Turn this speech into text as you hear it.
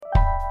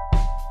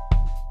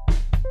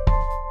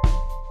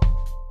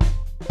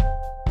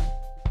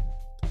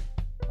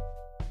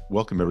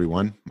Welcome,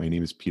 everyone. My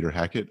name is Peter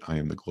Hackett. I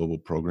am the Global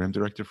Program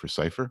Director for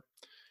Cypher.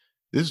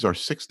 This is our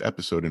sixth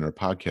episode in our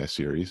podcast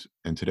series,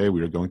 and today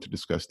we are going to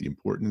discuss the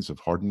importance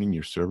of hardening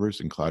your servers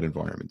in cloud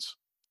environments.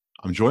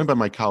 I'm joined by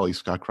my colleague,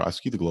 Scott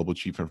Krosky, the Global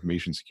Chief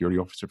Information Security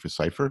Officer for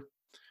Cypher,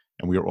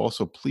 and we are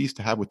also pleased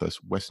to have with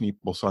us Wesley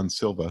Bolson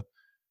Silva,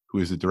 who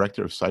is the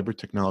Director of Cyber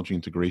Technology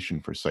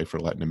Integration for Cypher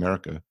Latin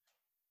America,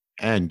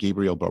 and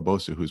Gabriel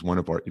Barbosa, who is one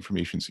of our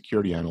information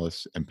security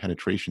analysts and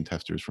penetration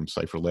testers from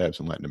Cypher Labs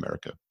in Latin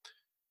America.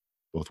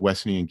 Both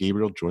Wesley and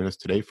Gabriel join us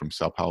today from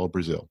Sao Paulo,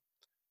 Brazil.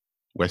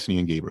 Wesley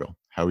and Gabriel,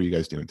 how are you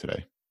guys doing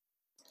today?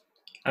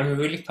 I'm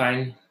really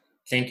fine.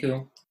 Thank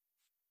you.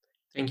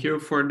 Thank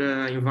you for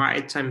the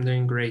invite. I'm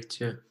doing great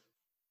too.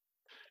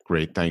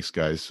 Great. Thanks,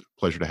 guys.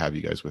 Pleasure to have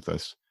you guys with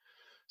us.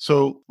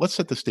 So let's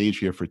set the stage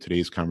here for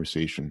today's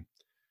conversation.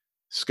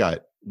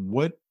 Scott,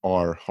 what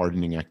are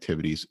hardening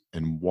activities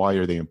and why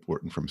are they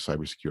important from a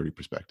cybersecurity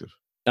perspective?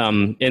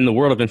 In the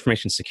world of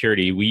information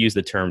security, we use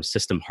the term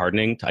system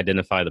hardening to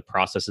identify the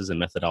processes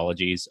and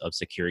methodologies of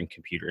securing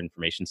computer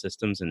information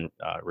systems and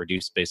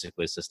reduce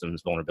basically a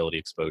system's vulnerability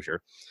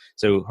exposure.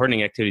 So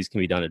hardening activities can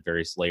be done at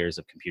various layers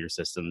of computer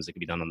systems. It can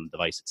be done on the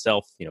device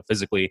itself,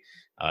 physically.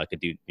 It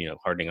could do,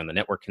 hardening on the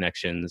network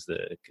connections,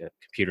 the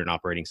computer and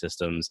operating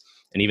systems,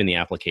 and even the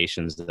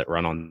applications that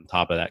run on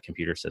top of that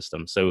computer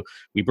system. So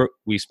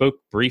we spoke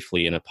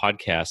briefly in a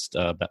podcast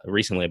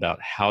recently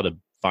about how to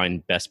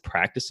find best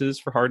practices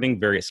for hardening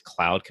various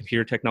cloud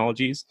computer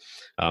technologies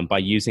by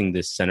using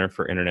this Center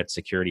for Internet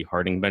Security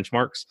hardening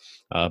benchmarks.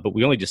 But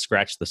we only just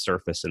scratched the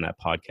surface in that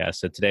podcast.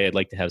 So today I'd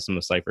like to have some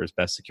of Cypher's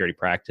best security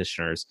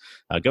practitioners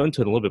go into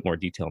it a little bit more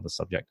detail on the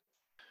subject.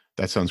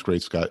 That sounds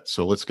great, Scott.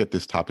 So let's get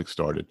this topic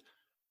started.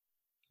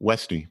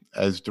 Wesley,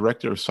 as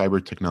Director of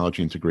Cyber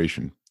Technology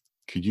Integration,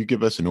 could you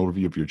give us an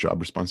overview of your job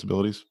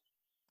responsibilities?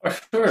 For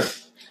sure.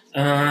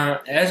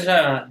 As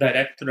a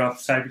Director of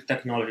Cyber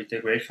Technology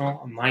Integration,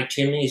 my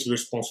team is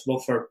responsible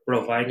for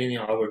providing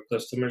our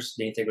customers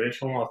the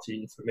integration of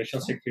the information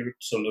security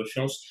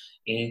solutions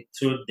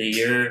into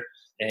their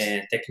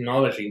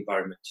technology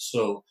environment.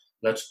 So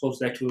let's suppose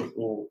that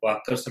a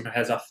customer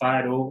has a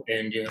firewall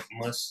and you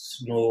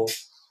must know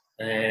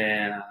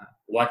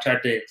what are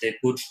the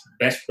good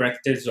best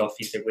practices of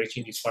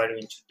integrating this firewall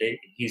into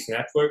his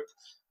network.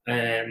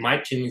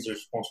 My team is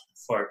responsible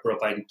for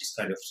providing this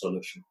kind of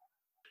solution.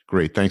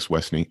 Great. Thanks,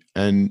 Wesley.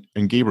 And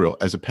Gabriel,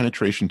 as a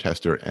penetration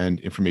tester and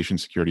information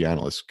security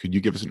analyst, could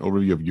you give us an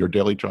overview of your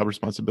daily job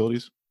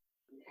responsibilities?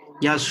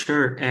 Yeah,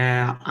 sure.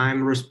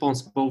 I'm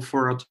responsible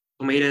for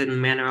automated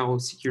and manual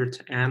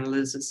security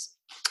analysis,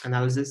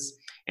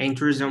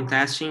 intrusion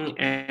testing,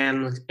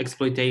 and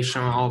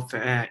exploitation of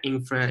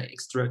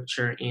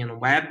infrastructure in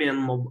web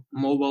and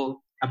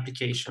mobile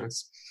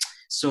applications.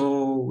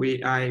 So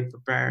I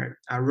prepare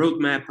a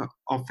roadmap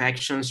of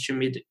actions to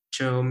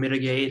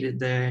mitigate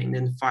the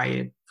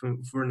identified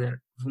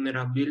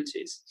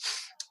vulnerabilities.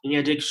 In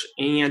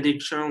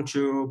addition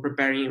to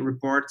preparing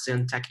reports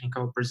and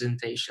technical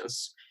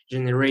presentations,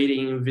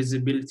 generating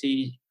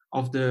visibility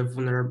of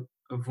the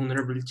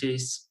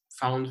vulnerabilities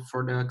found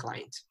for the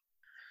client.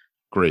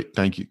 Great.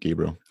 Thank you,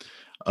 Gabriel.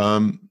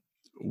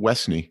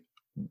 Wesley,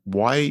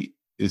 why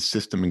is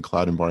system and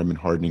cloud environment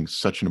hardening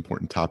such an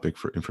important topic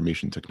for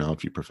information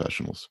technology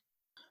professionals?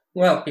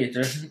 Well,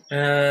 Peter,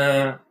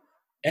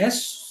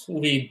 as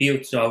we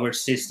build our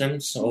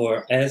systems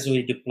or as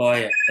we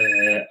deploy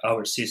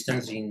our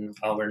systems in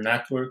our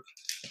network,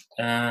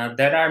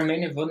 there are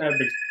many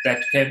vulnerabilities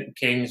that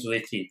came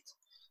with it.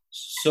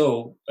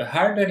 So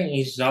hardening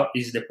is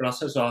the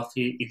process of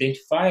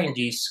identifying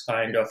these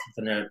kind of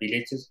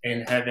vulnerabilities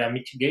and have a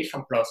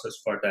mitigation process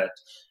for that.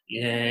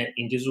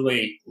 In this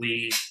way,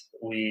 we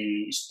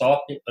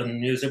stop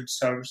unused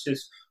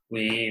services.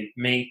 We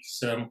make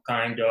some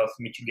kind of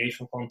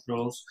mitigation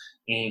controls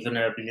in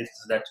vulnerabilities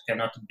that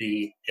cannot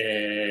be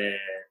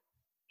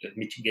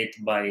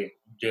mitigated by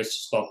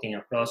just stopping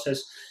a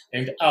process.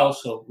 And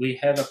also, we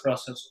have a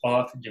process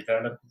of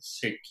developing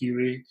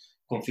security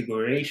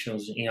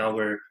configurations in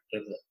our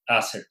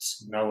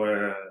assets, in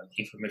our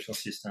information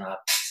system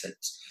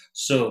assets.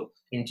 So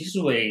in this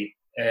way,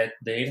 at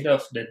the end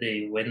of the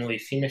day, when we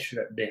finish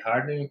the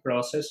hardening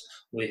process,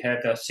 we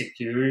have a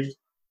secure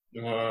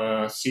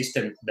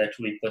system that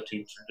we put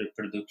into the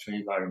production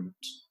environment.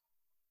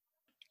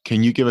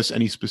 Can you give us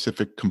any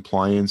specific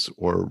compliance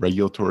or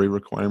regulatory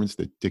requirements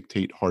that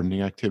dictate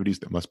hardening activities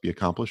that must be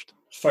accomplished?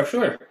 For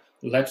sure.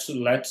 Let's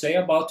say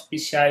about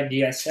PCI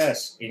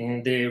DSS.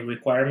 In the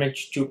requirement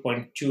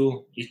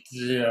 2.2, it's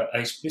a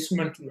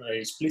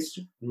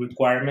explicit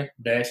requirement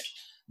that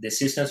the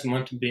systems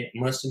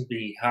must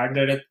be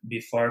hardened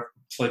before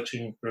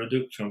putting in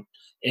production,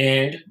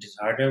 and this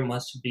hardware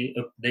must be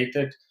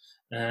updated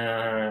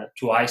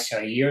twice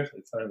a year,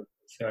 if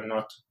I'm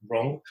not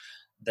wrong,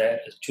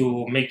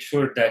 to make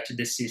sure that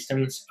the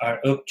systems are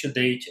up to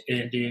date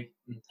and it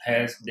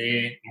has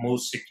the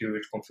most secure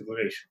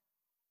configuration.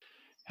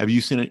 Have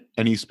you seen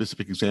any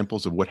specific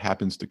examples of what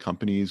happens to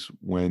companies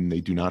when they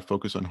do not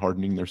focus on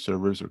hardening their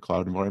servers or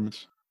cloud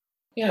environments?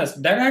 Yes,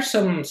 there are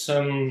some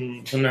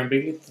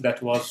vulnerabilities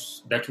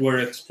that were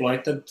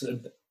exploited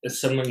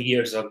some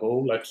years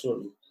ago.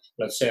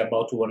 Let's say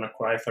about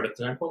WannaCry, for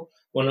example.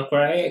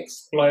 WannaCry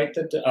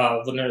exploited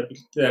a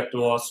vulnerability that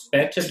was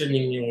patched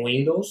in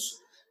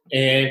Windows,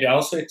 and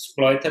also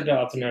exploited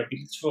a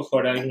vulnerability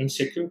for an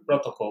insecure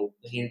protocol.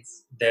 In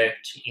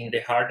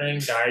the hardening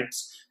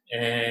guides,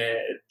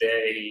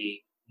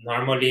 they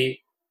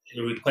normally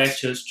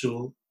request us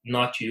to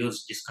not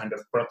use this kind of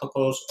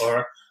protocols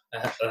or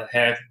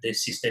have the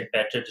system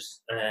patched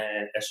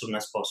as soon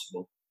as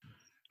possible.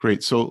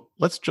 Great. So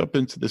let's jump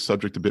into this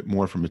subject a bit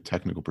more from a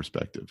technical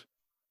perspective.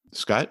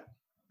 Scott?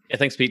 Yeah,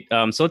 thanks, Pete.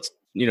 So let's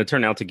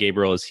turn now to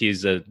Gabriel, as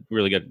he's a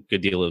really good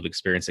deal of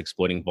experience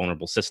exploiting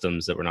vulnerable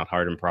systems that were not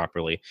hardened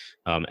properly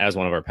as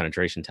one of our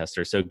penetration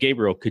testers. So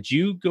Gabriel, could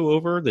you go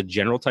over the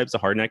general types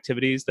of hardening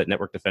activities that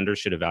network defenders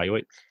should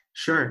evaluate?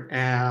 Sure.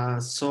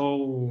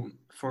 So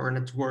for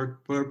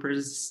network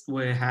purpose,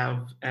 we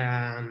have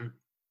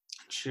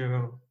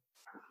to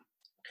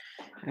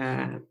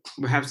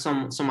we have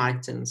some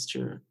items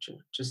to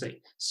say.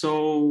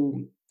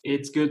 So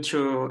it's good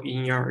to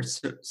in your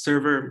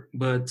server,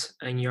 but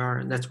in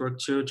your network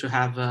too, to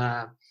have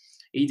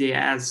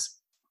EDS/EPS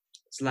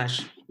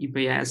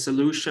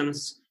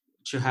solutions,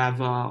 to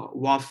have a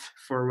WAF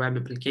for web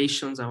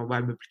applications, a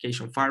web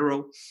application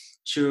firewall,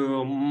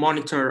 to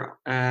monitor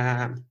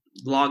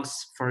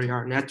logs for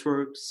your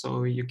network,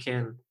 so you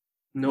can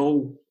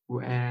know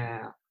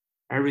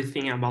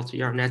everything about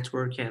your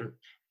network and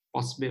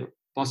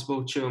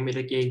possible to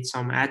mitigate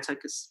some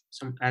attacks,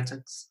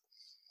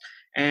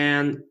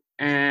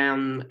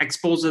 and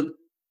exposed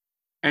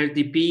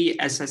RDP,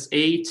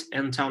 SS8,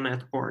 and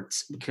telnet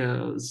ports,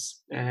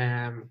 because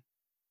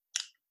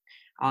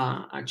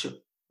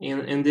actually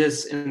in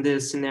this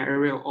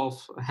scenario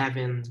of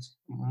having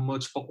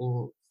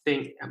multiple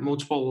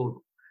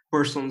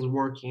persons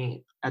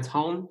working at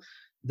home,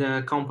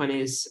 the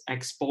companies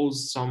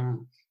expose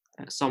some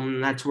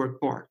network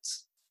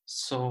ports.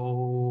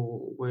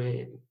 So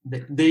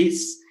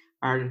these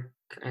are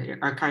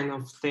kind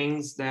of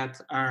things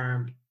that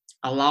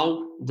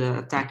allow the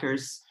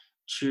attackers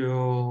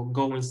to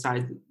go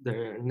inside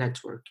the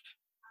network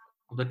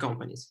of the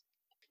companies.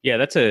 Yeah,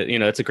 that's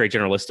a great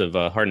general list of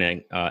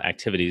hardening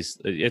activities.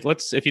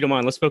 If you don't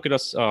mind, let's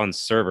focus on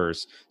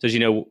servers. So as you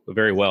know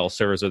very well,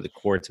 servers are the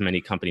core to many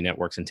company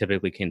networks and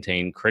typically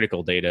contain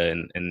critical data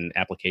and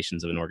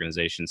applications of an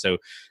organization. So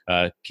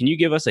can you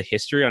give us a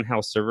history on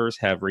how servers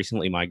have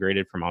recently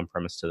migrated from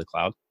on-premise to the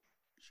cloud?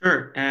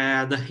 Sure.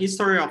 The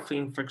history of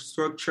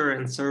infrastructure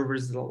and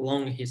servers is a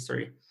long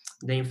history.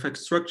 The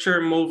infrastructure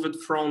moved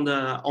from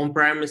the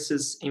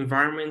on-premises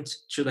environment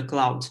to the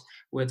cloud,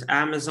 with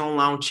Amazon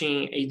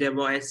launching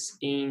AWS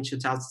in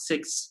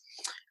 2006.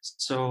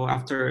 So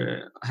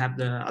after have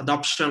the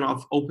adoption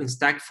of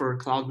OpenStack for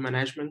cloud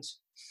management,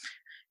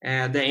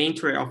 the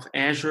entry of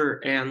Azure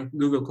and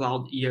Google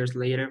Cloud years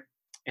later,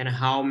 and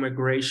how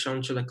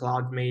migration to the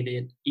cloud made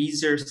it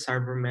easier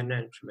server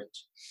management,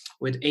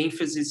 with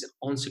emphasis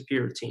on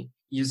security,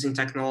 using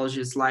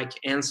technologies like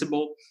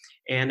Ansible,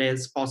 and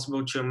it's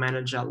possible to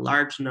manage a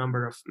large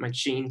number of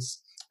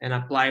machines and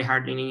apply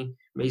hardening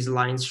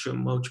baselines to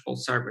multiple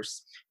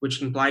servers,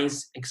 which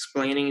implies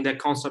explaining the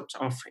concept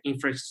of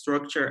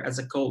infrastructure as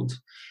a code,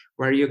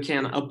 where you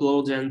can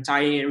upload the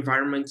entire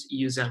environment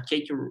using a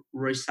cake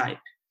recipe,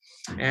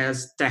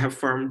 as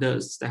Terraform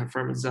does.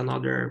 Terraform is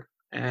another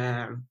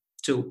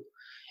tool,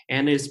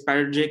 and is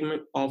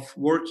paradigm of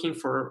working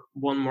for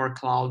one more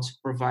cloud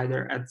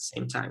provider at the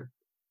same time.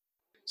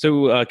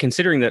 So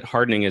considering that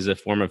hardening is a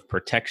form of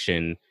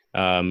protection,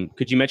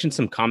 could you mention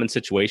some common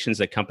situations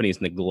that companies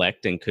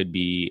neglect and could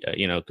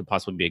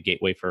possibly be a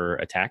gateway for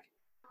attack?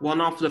 One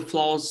of the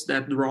flaws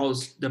that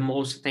draws the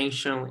most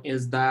attention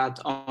is that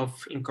of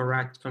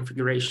incorrect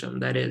configuration.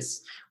 That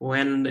is,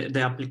 when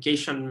the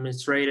application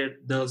administrator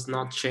does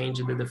not change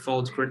the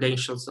default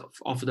credentials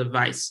of the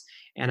device,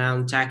 and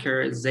an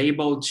attacker is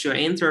able to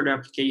enter the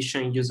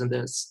application using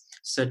this,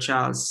 such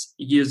as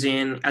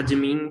using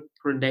admin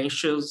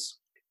credentials,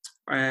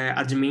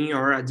 admin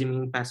or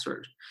admin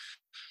password.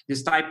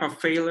 This type of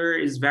failure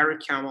is very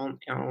common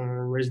on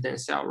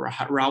residential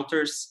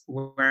routers,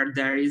 where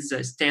there is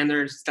a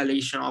standard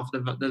installation of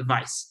the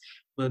device,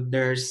 but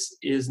there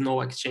is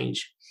no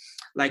exchange.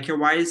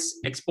 Likewise,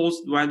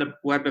 exposed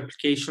web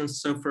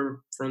applications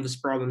suffer from this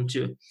problem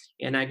too.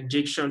 In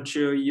addition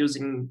to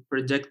using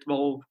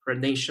predictable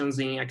credentials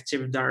in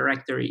Active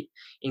Directory,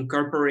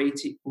 incorporate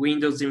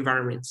Windows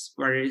environments,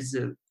 where it is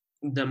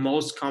the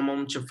most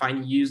common to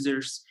find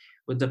users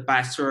with the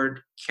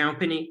password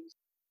company,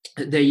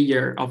 the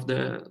year of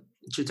the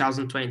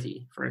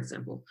 2020, for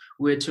example,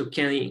 which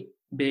can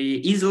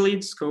be easily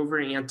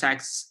discovered in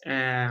attacks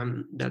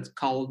that's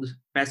called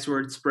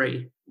password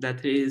spray.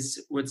 That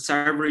is, with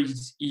several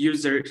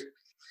users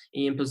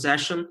in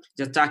possession,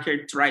 the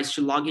attacker tries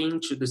to log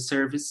into the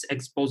service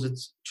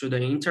exposed to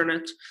the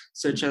internet,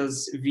 such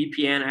as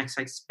VPN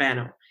access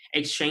panel,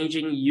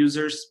 exchanging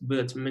users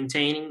but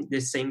maintaining the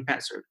same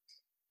password.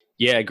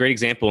 Yeah, great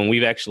example. And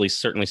we've actually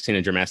certainly seen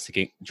a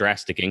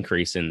drastic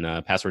increase in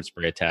password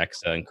spray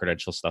attacks and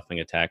credential stuffing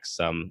attacks,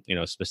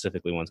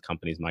 specifically once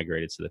companies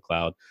migrated to the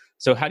cloud.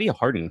 So how do you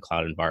harden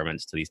cloud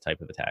environments to these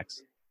type of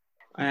attacks?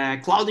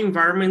 Cloud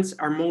environments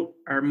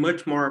are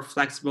much more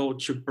flexible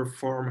to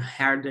perform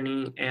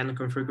hardening and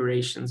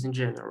configurations in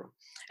general,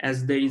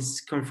 as these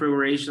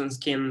configurations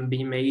can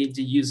be made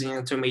using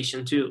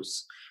automation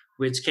tools,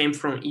 which came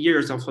from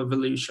years of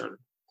evolution.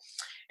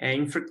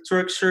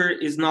 Infrastructure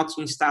is not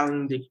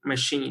installing the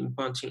machine,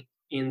 but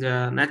in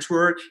the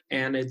network,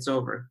 and it's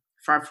over.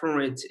 Far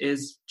from it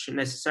is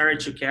necessary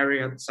to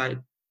carry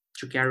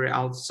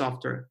out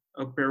software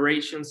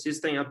operation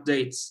system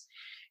updates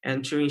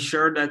and to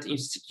ensure that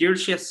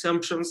security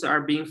assumptions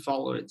are being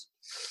followed.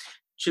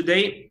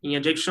 Today, in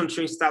addition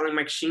to installing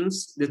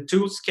machines, the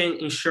tools can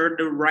ensure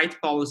the right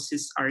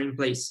policies are in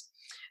place.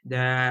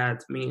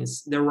 That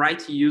means the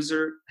right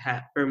user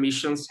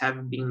permissions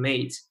have been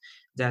made,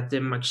 that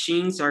the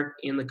machines are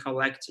in the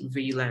correct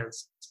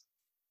VLANs,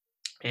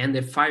 and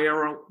the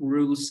firewall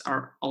rules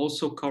are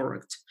also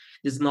correct.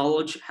 This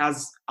knowledge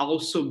has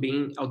also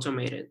been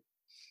automated.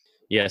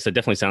 Yeah, so it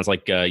definitely sounds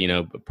like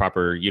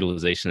proper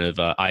utilization of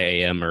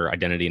IAM or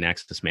identity and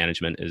access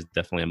management is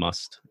definitely a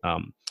must.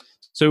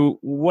 So,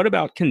 what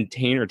about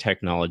container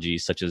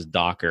technologies such as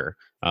Docker,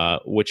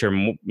 which are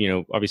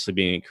obviously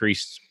being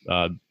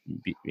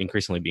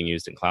increasingly being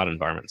used in cloud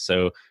environments?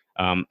 So,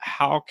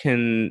 how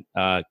can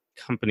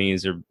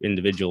companies or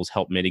individuals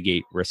help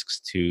mitigate risks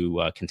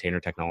to container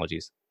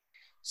technologies?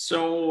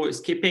 So,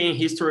 skipping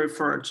history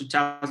for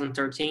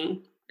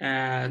 2013,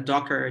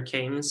 Docker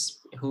came,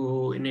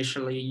 who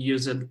initially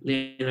used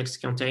Linux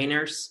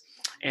containers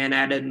and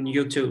added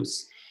new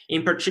tools.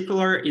 In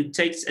particular, it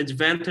takes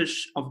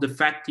advantage of the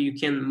fact that you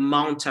can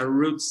mount a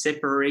root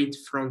separate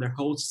from the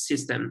host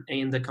system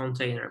in the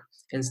container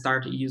and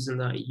start using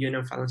the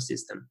unified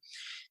system.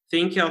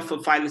 Think of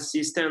a file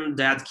system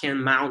that can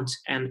mount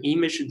an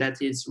image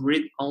that is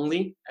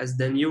read-only as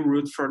the new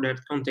root for that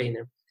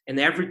container. And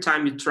every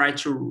time you try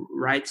to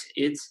write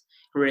it,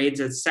 creates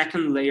a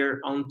second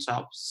layer on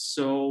top,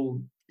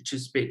 so to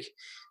speak.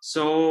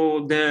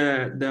 So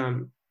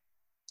the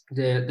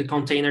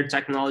container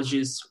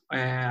technologies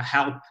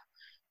help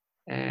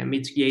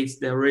mitigate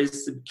the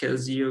risk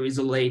because you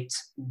isolate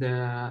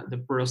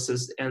the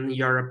process and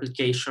your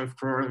application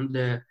from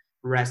the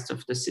rest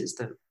of the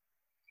system.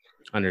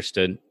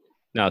 Understood.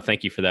 No,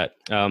 thank you for that.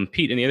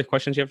 Pete, any other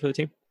questions you have for the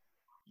team?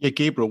 Yeah,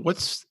 Gabriel,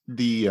 what's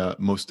the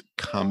most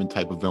common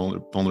type of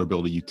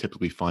vulnerability you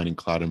typically find in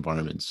cloud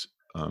environments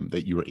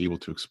that you were able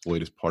to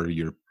exploit as part of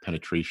your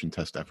penetration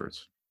test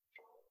efforts?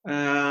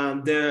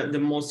 The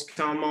most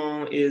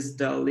common is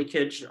the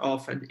leakage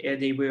of an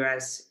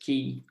AWS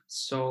key.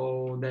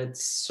 So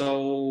that's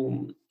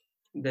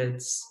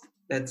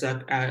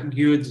a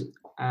good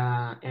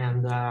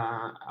and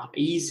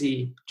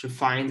easy to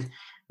find,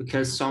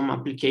 because some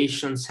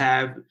applications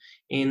have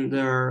in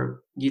their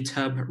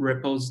GitHub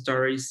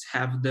repositories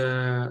have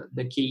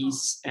the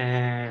keys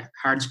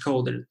hard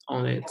coded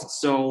on it.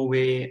 So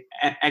we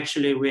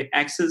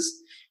access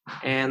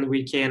and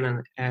we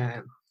can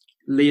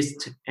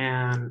list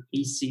an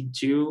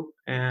EC2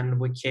 and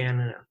we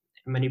can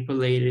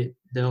manipulate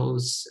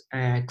those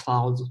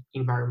cloud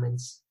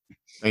environments.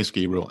 Thanks,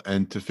 Gabriel.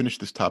 And to finish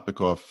this topic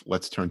off,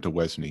 let's turn to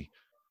Wesley.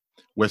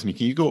 Wesley,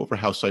 can you go over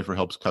how Cypher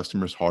helps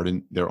customers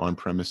harden their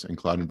on-premise and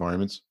cloud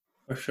environments?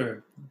 For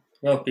sure.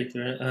 Well,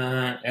 Peter,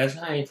 as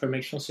an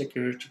information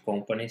security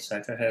company,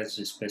 Cypher has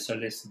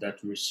specialists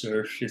that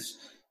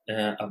researches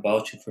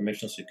about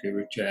information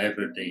security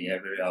every day,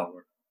 every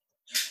hour.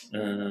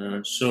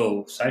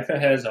 So Cypher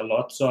has a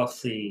lot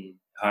of the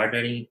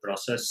hardening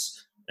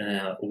process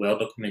well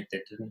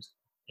documented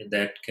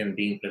that can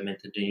be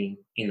implemented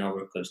in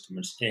our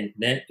customers. And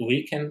then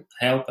we can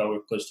help our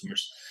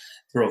customers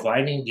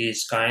providing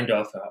this kind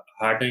of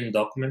hardening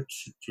document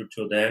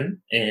to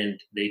them, and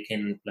they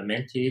can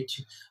implement it.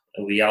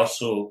 We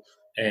also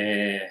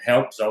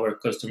help our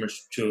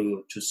customers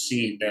to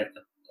see that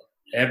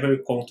every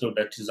control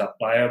that is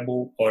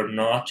applicable or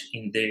not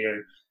in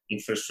their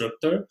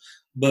infrastructure,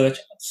 but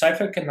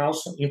Cypher can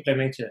also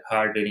implement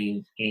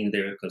hardening in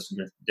their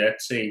customers.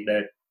 That say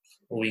that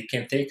we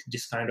can take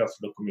this kind of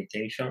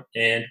documentation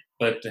and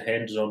put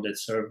hands on the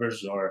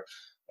servers or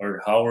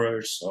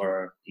hours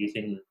or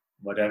even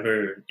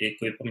whatever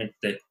equipment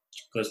that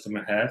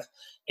customer have,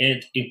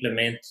 and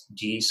implement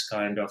these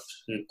kind of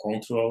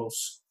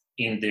controls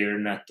in their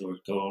network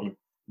on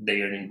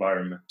their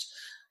environment.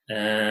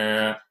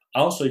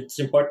 Also, it's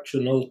important to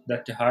note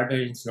that the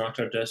hardening is not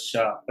just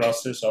a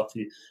process of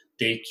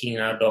taking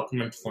a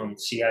document from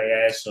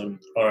CIS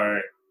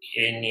or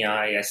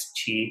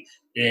NIST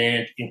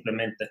and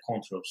implement the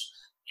controls.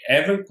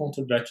 Every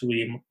control that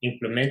we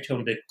implement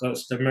on the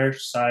customer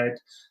side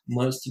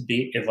must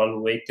be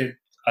evaluated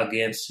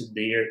against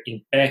their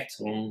impact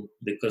on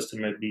the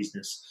customer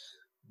business.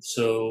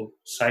 So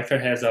Cypher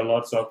has a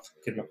lot of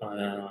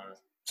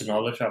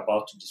knowledge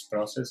about this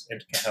process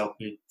and can help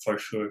you for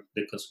sure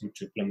the customer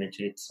to implement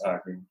its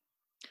hardening.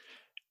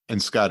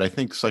 And Scott, I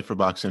think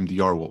CipherBox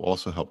MDR will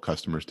also help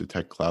customers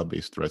detect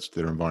cloud-based threats to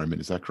their environment.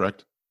 Is that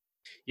correct?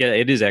 Yeah,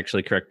 it is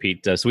actually correct,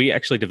 Pete. So we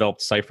actually developed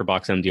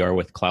CipherBox MDR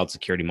with cloud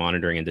security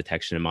monitoring and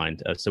detection in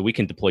mind. So we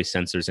can deploy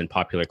sensors in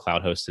popular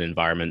cloud-hosted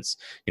environments,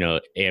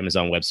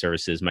 Amazon Web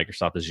Services,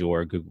 Microsoft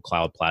Azure, Google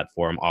Cloud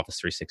Platform, Office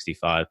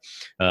 365.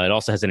 It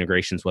also has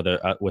integrations with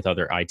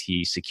other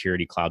IT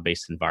security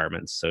cloud-based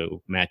environments,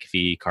 so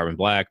McAfee, Carbon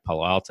Black,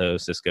 Palo Alto,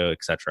 Cisco,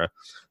 etc.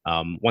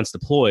 Once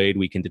deployed,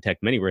 we can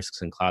detect many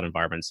risks in cloud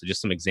environments. So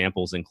just some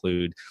examples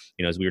include,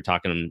 as we were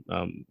talking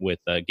with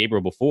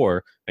Gabriel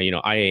before,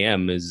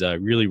 IAM is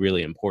really,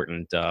 really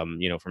important,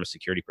 from a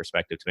security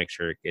perspective to make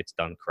sure it gets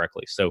done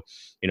correctly. So,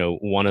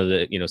 one of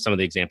the, some of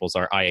the examples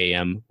are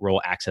IAM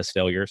role access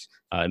failures,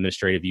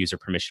 administrative user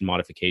permission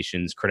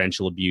modifications,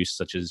 credential abuse,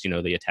 such as,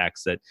 the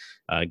attacks that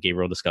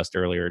Gabriel discussed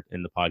earlier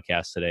in the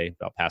podcast today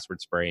about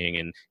password spraying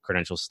and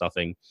credential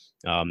stuffing,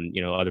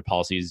 other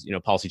policies,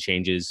 policy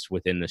changes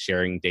within the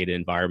sharing data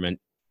environment,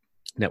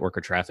 network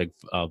or traffic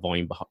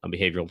volume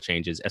behavioral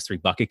changes,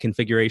 S3 bucket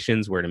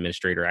configurations where an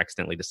administrator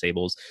accidentally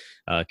disables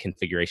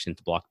configuration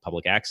to block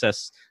public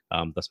access,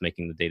 thus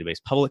making the database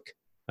public,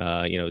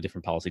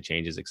 different policy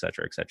changes, et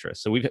cetera, et cetera.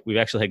 So we've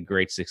actually had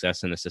great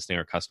success in assisting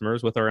our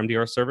customers with our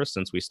MDR service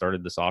since we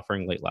started this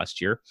offering late last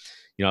year.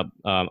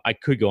 I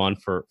could go on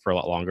for a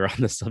lot longer on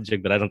this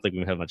subject, but I don't think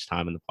we have much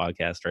time in the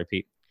podcast, right,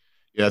 Pete?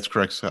 Yeah, that's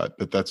correct, Scott,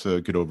 but that's a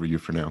good overview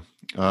for now.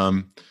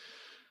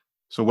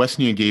 So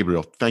Wesley and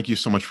Gabriel, thank you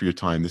so much for your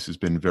time. This has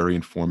been very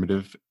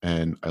informative,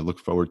 and I look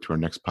forward to our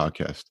next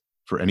podcast.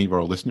 For any of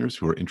our listeners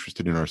who are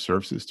interested in our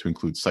services, to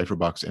include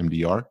CipherBox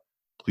MDR,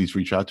 please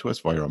reach out to us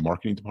via our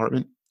marketing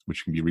department,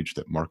 which can be reached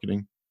at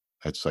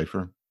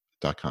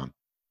marketing@cipher.com.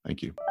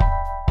 Thank you.